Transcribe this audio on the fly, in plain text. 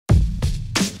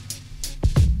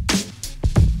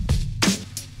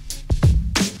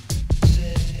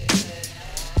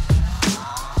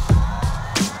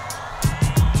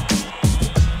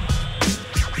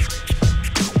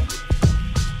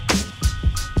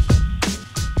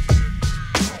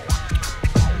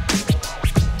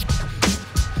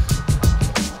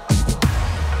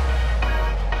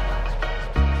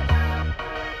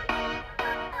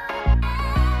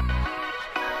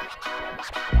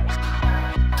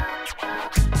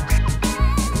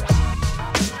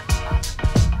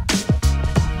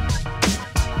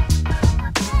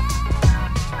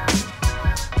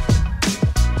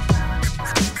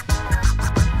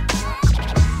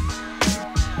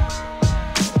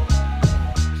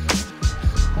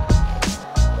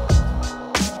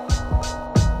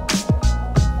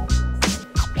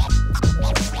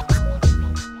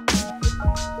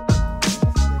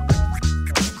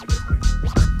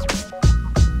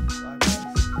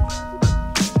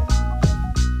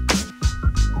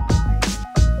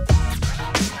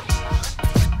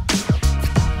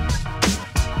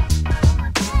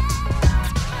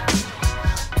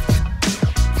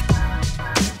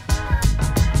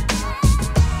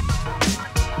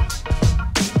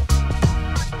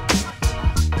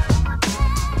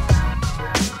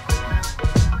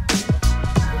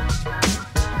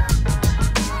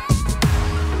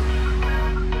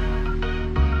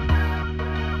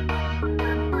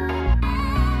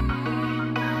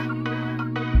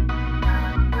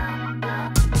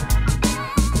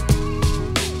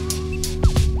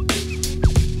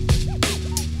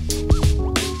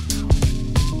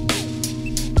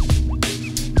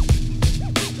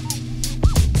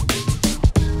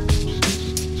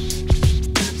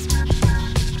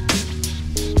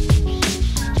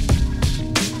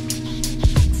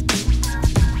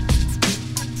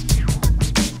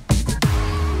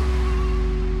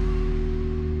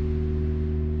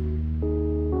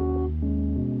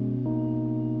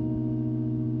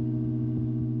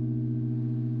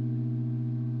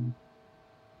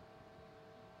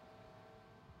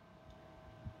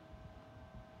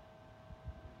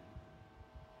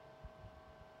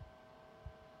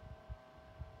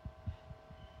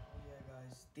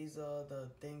These are the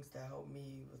things that help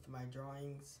me with my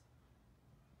drawings.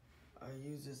 I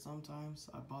use it sometimes.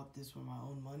 I bought this with my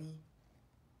own money.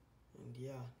 And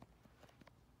yeah,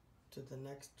 to the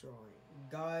next drawing.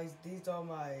 Guys, these are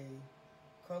my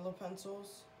color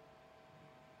pencils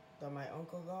that my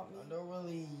uncle got me. I don't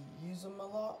really use them a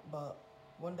lot, but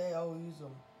one day I'll use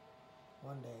them.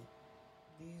 One day.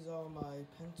 These are my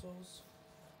pencils.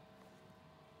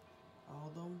 All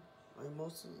of them. I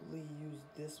mostly use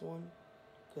this one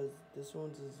because this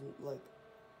one's is like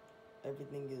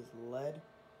everything is lead.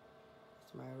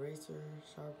 It's my eraser,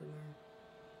 sharpener.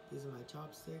 These are my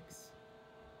chopsticks.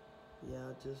 Yeah,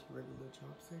 just regular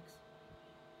chopsticks.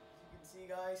 As you can see,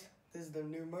 guys, this is the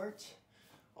new merch.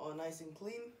 All nice and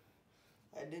clean.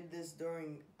 I did this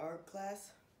during art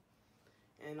class.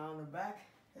 And on the back,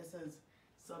 it says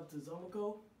sub to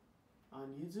Zomiko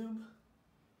on YouTube.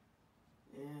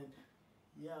 And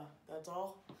yeah, that's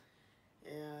all.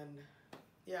 And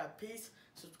yeah, peace.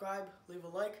 Subscribe, leave a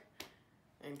like,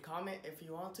 and comment if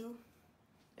you want to.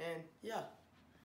 And yeah.